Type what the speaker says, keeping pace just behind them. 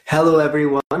Hello,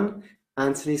 everyone.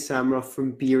 Anthony Samroff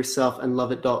from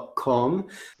BeYourselfAndLoveIt.com.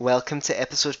 Welcome to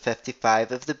episode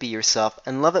 55 of the Be Yourself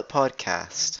and Love It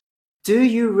podcast. Do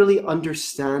you really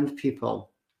understand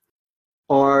people?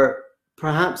 Or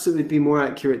perhaps it would be more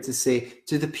accurate to say,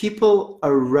 do the people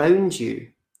around you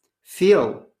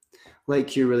feel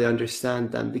like you really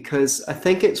understand them? Because I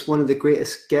think it's one of the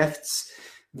greatest gifts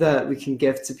that we can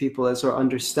give to people is our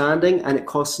understanding, and it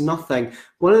costs nothing.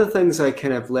 One of the things I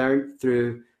kind of learned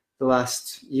through the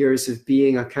last years of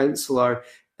being a counselor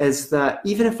is that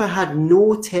even if I had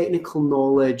no technical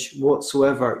knowledge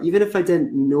whatsoever, even if I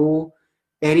didn't know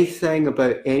anything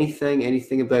about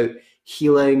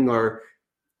healing or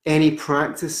any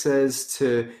practices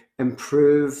to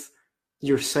improve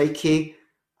your psyche,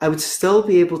 I would still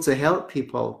be able to help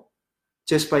people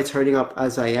just by turning up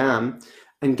as I am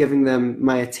and giving them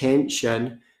my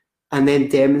attention and then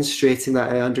demonstrating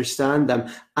that I understand them.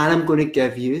 And I'm going to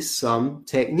give you some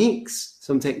techniques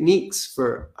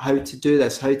for how to do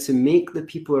this, how to make the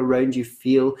people around you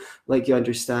feel like you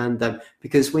understand them.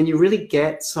 Because when you really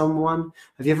get someone,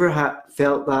 have you ever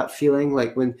felt that feeling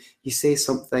like when you say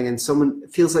something and someone,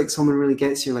 it feels like someone really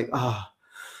gets you, like,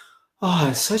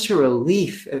 it's such a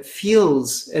relief. It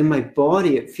feels in my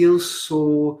body, it feels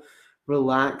so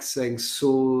relaxing,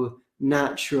 so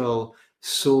natural,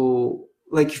 so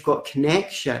like you've got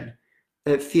connection.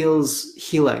 It feels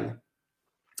healing.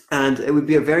 And it would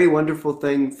be a very wonderful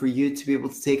thing for you to be able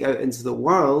to take out into the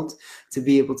world, to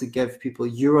be able to give people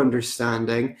your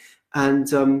understanding. And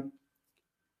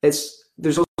there's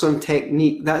also some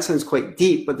technique, that sounds quite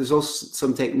deep, but there's also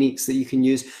some techniques that you can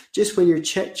use just when you're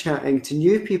chit-chatting to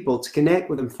new people to connect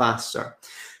with them faster.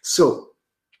 So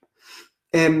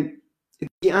the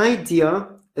idea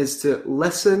is to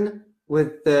listen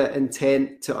with the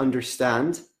intent to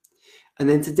understand, and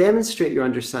then to demonstrate your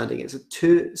understanding. It's a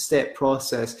two-step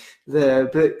process. The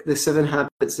book, The 7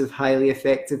 Habits of Highly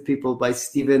Effective People by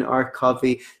Stephen R.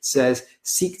 Covey says,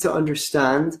 seek to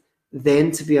understand,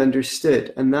 then to be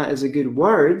understood. And that is a good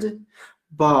word,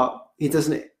 but he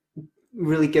doesn't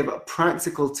really give a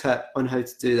practical tip on how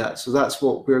to do that. So that's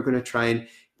what we're going to try and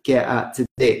get at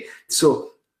today. So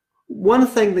one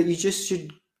thing that you just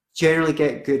should generally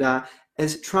get good at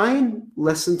is try and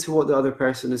listen to what the other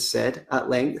person has said at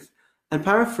length and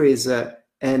paraphrase it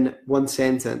in one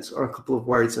sentence or a couple of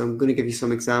words. I'm going to give you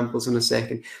some examples in a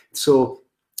second. So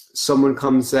someone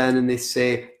comes in and they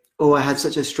say, oh, I had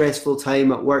such a stressful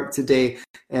time at work today.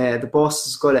 The boss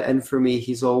has got it in for me.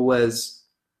 He's always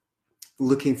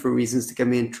looking for reasons to get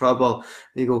me in trouble.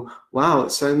 And you go, wow,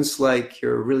 it sounds like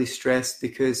you're really stressed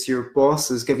because your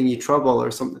boss is giving you trouble or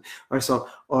something,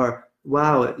 or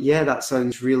wow, yeah, that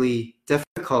sounds really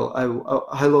difficult.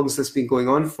 How long has this been going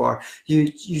on for? You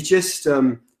just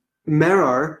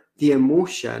mirror the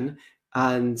emotion,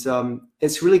 and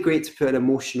it's really great to put an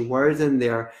emotion word in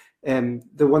there.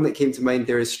 The one that came to mind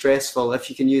there is stressful. If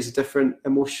you can use a different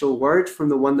emotional word from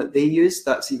the one that they use,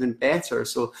 that's even better.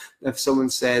 So if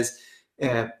someone says,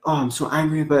 I'm so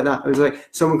angry about that, I was like,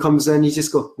 someone comes in, you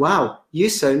just go, wow, you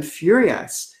sound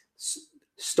furious.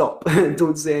 Stop.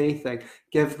 Don't say anything.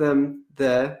 Give them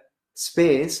the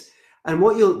space. And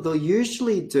what they'll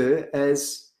usually do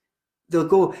is they'll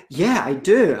go, yeah, I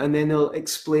do. And then they'll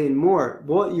explain more.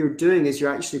 What you're doing is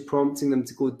you're actually prompting them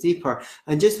to go deeper.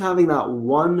 And just having that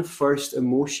one first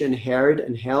emotion heard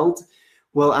and held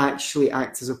will actually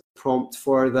act as a prompt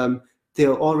for them.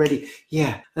 They'll already,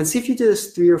 yeah. And see if you do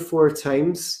this 3 or 4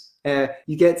 times,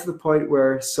 you get to the point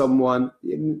where someone,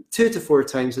 2 to 4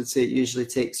 times, I'd say it usually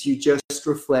takes, you just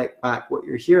reflect back what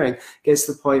you're hearing. Gets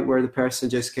to the point where the person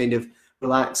just kind of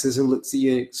relaxes and looks at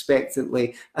you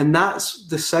expectantly. And that's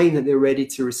the sign that they're ready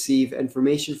to receive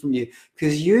information from you.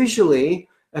 Because usually,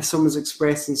 if someone's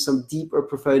expressing some deep or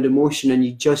profound emotion and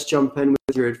you just jump in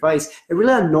with your advice, it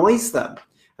really annoys them.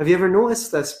 Have you ever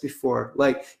noticed this before?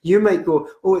 Like, you might go,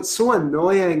 oh, it's so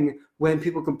annoying when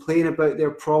people complain about their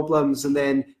problems and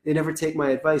then they never take my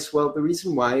advice. Well, the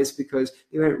reason why is because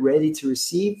they weren't ready to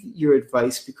receive your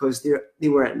advice, because they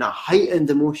were in a heightened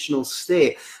emotional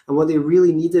state. And what they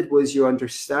really needed was your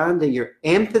understanding, your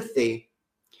empathy,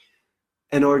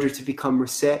 in order to become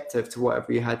receptive to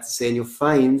whatever you had to say. And you'll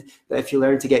find that if you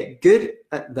learn to get good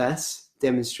at this,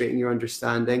 demonstrating your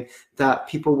understanding, that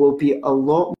people will be a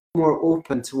lot more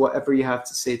open to whatever you have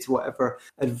to say, to whatever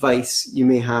advice you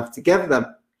may have to give them.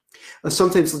 And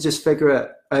sometimes they'll just figure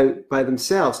it out by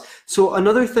themselves. So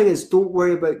another thing is, don't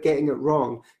worry about getting it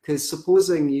wrong. Because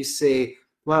supposing you say,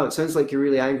 wow, it sounds like you're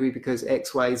really angry because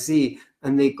X, Y, Z,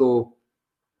 and they go,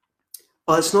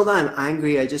 oh, it's not that I'm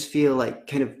angry, I just feel like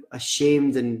kind of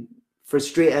ashamed and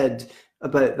frustrated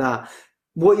about that.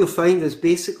 what you'll find is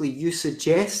basically you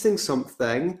suggesting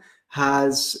something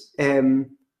has been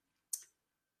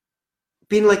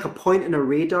like a point in a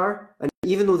radar, and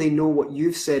even though they know what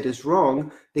you've said is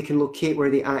wrong, they can locate where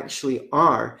they actually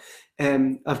are.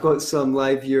 I've got some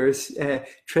live viewers.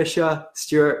 Trisha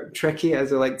Stewart, Tricky,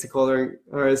 as I like to call her,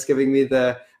 is giving me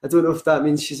the, I don't know if that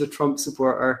means she's a Trump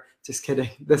supporter. Just kidding.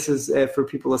 This is for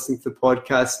people listening to the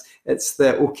podcast. It's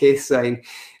the okay sign.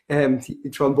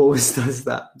 Trump always does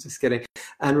that. Just kidding.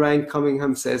 And Ryan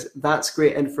Cunningham says, that's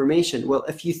great information. Well,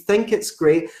 if you think it's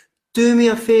great, do me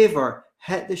a favor.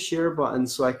 Hit the share button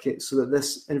so that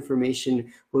this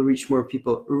information will reach more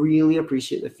people. Really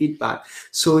appreciate the feedback.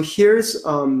 So here's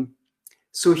a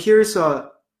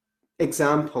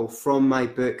example from my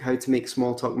book, How to Make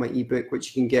Small Talk, my ebook, which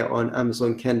you can get on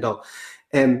Amazon Kindle.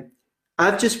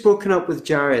 I've just broken up with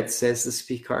Jared, says the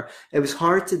speaker. It was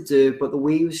hard to do, but the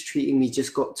way he was treating me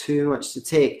just got too much to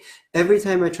take. Every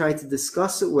time I tried to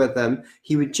discuss it with him,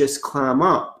 he would just clam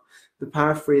up. The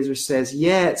paraphraser says,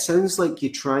 yeah, it sounds like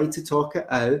you tried to talk it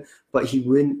out, but he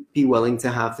wouldn't be willing to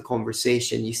have the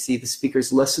conversation. You see, the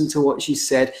speakers listened to what she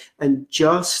said and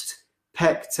just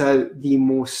picked out the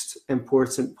most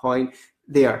important point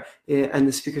there. And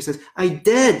the speaker says, I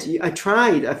did, I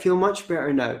tried, I feel much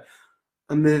better now.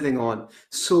 I'm moving on.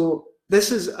 So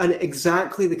this is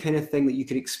exactly the kind of thing that you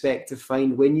could expect to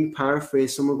find when you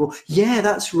paraphrase. Someone will go, yeah,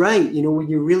 that's right. You know, when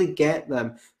you really get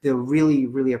them, they'll really,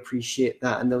 really appreciate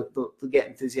that, and they'll get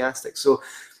enthusiastic. So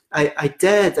I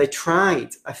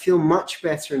tried. I feel much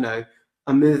better now.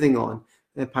 I'm moving on.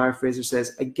 The paraphraser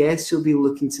says, I guess you'll be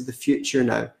looking to the future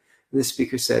now. And the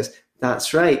speaker says,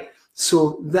 that's right.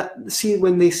 So see,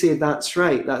 when they say that's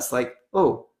right, that's like,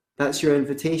 oh, that's your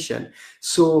invitation.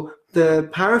 So the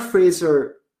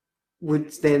paraphraser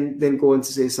would then go on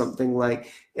to say something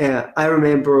like, I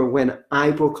remember when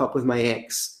I broke up with my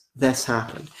ex, this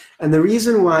happened. And the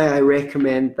reason why I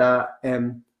recommend that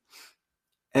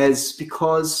is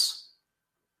because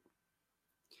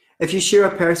if you share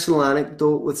a personal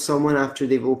anecdote with someone after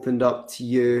they've opened up to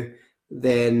you,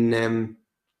 then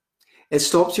it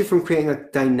stops you from creating a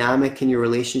dynamic in your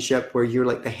relationship where you're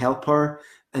like the helper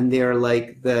and they're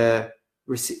like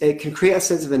it can create a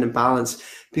sense of an imbalance.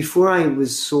 Before I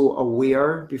was so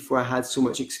aware, before I had so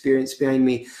much experience behind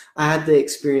me, I had the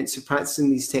experience of practicing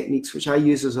these techniques, which I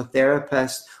use as a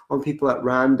therapist on people at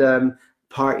random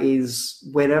parties,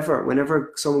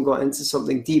 whenever someone got into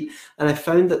something deep. And I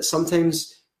found that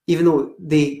sometimes, even though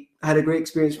they had a great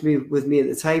experience with me at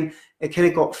the time, it kind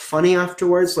of got funny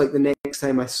afterwards. Like the next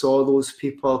time I saw those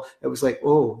people, it was like,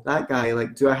 oh, that guy,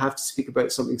 like, do I have to speak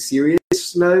about something serious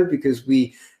now because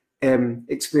we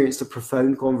experienced a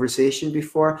profound conversation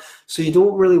before? So you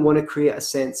don't really want to create a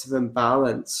sense of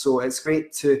imbalance. So it's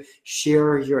great to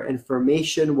share your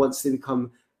information once they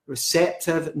become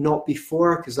receptive, not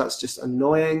before, because that's just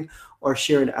annoying, or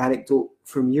share an anecdote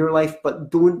from your life,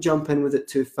 but don't jump in with it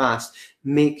too fast.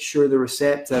 Make sure they're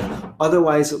receptive.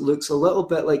 Otherwise, it looks a little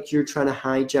bit like you're trying to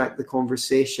hijack the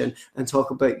conversation and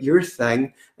talk about your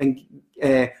thing, and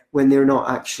when they're not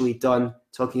actually done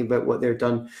talking about what they're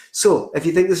done. So if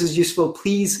you think this is useful,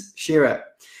 please share it.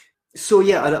 So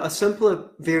yeah, a simpler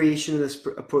variation of this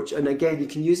approach, and again, you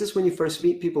can use this when you first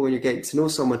meet people, when you're getting to know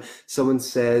someone. Someone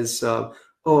says,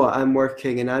 oh, I'm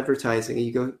working in advertising. And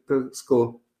you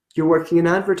go, you're working in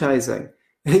advertising?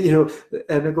 You know,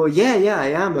 and I go, yeah, I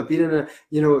am. I've been in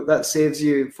that saves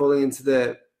you falling into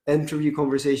the interview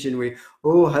conversation where,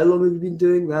 oh, how long have you been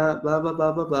doing that? Blah, blah,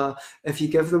 blah, blah, blah. If you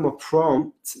give them a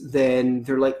prompt, then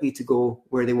they're likely to go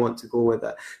where they want to go with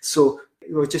it. So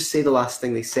we'll just say the last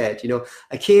thing they said.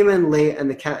 I came in late and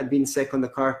the cat had been sick on the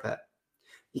carpet.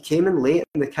 You came in late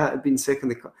and the cat had been sick on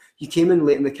the You came in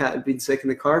late and the cat had been sick on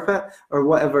the carpet, or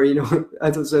whatever. I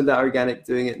don't sound that organic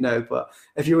doing it now, but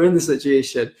if you were in the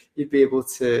situation, you'd be able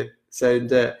to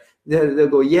sound it. They'll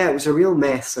go, yeah, it was a real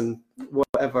mess and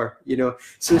whatever,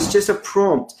 So it's just a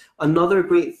prompt. Another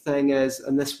great thing is,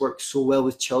 and this works so well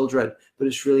with children, but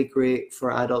it's really great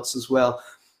for adults as well,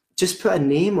 just put a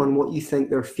name on what you think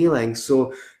they're feeling.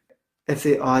 So if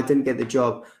I didn't get the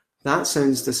job, that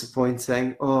sounds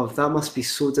disappointing. Oh, that must be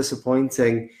so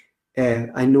disappointing.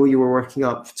 I know you were working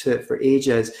up to it for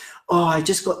ages. Oh, I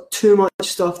just got too much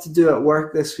stuff to do at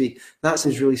work this week. That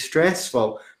sounds really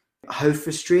stressful. How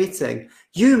frustrating.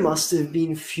 You must have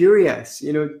been furious.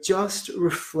 Just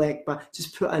reflect back,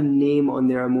 just put a name on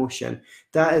their emotion.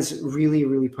 That is really,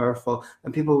 really powerful,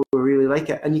 and people will really like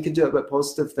it. And you can do it about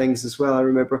positive things as well. I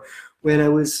remember when I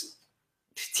was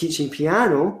teaching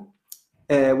piano,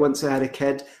 once I had a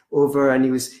kid over,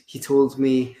 and he told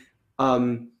me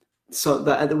so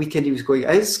that at the weekend he was going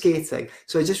ice skating.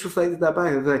 So I just reflected that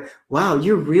back. I was like, wow,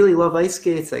 you really love ice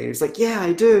skating. And he's like, yeah,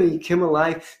 I do. You came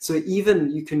alive. So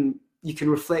even you can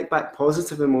reflect back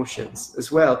positive emotions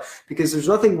as well, because there's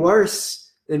nothing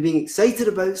worse than being excited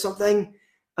about something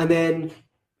and then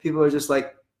people are just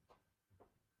like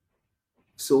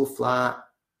so flat.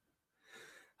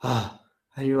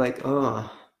 And you're like, oh,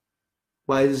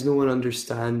 why does no one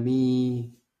understand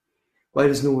me? Why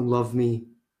does no one love me?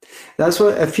 That's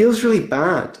what it feels really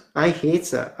bad. I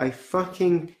hate it. I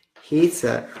fucking hate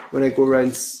it when I go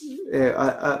around.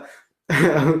 But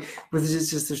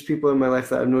there's people in my life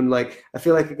that I've known, like, I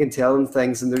feel like I can tell them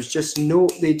things and there's just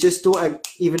they just don't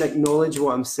even acknowledge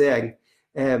what I'm saying.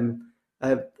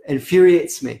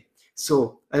 Infuriates me.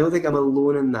 So I don't think I'm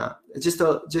alone in that. Just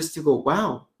to go,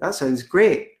 wow, that sounds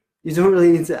great. You don't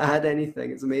really need to add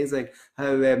anything. It's amazing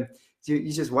how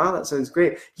you just, wow, that sounds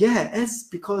great. Yeah, it's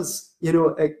because,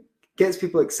 it gets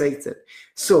people excited.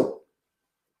 So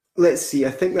let's see. I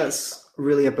think that's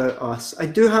really about us. I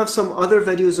do have some other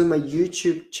videos on my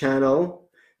YouTube channel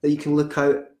that you can look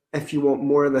out if you want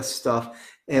more of this stuff.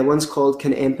 One's called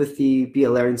Can Empathy Be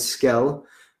a Learned Skill?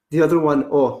 The other one,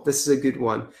 this is a good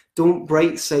one. Don't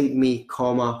bright side me,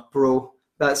 bro.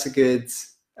 That's a good.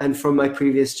 And from my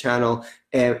previous channel,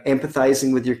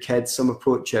 empathizing with your kids, some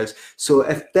approaches. So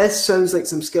if this sounds like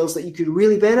some skills that you could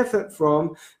really benefit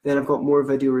from, then I've got more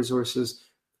video resources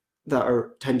that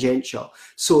are tangential.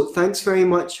 So thanks very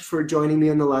much for joining me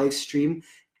on the live stream.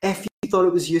 If you thought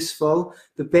it was useful,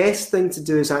 the best thing to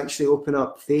do is actually open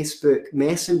up Facebook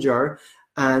Messenger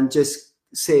and just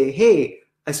say, hey,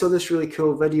 I saw this really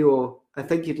cool video. I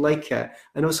think you'd like it.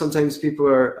 I know sometimes people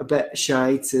are a bit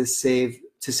shy to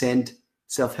send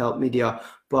self-help media,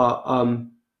 but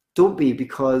don't be,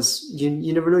 because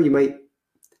you never know, you might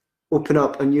open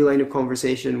up a new line of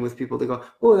conversation with people to go,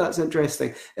 oh, that's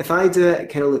interesting. If I do it, it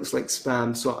kind of looks like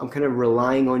spam. So I'm kind of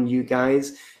relying on you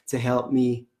guys to help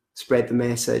me spread the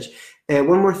message.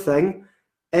 One more thing,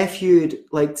 if you'd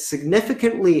like to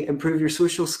significantly improve your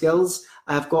social skills,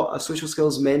 I've got a social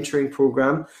skills mentoring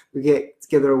program. We get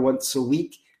together once a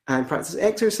week and practice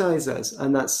exercises,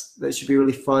 and that should be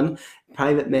really fun.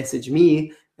 Private message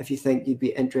me if you think you'd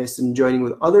be interested in joining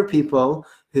with other people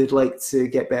who'd like to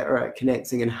get better at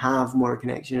connecting and have more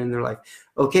connection in their life.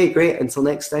 Okay, great. Until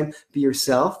next time, be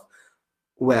yourself.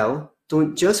 Well,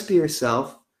 don't just be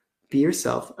yourself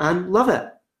and love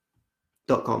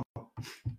it.com.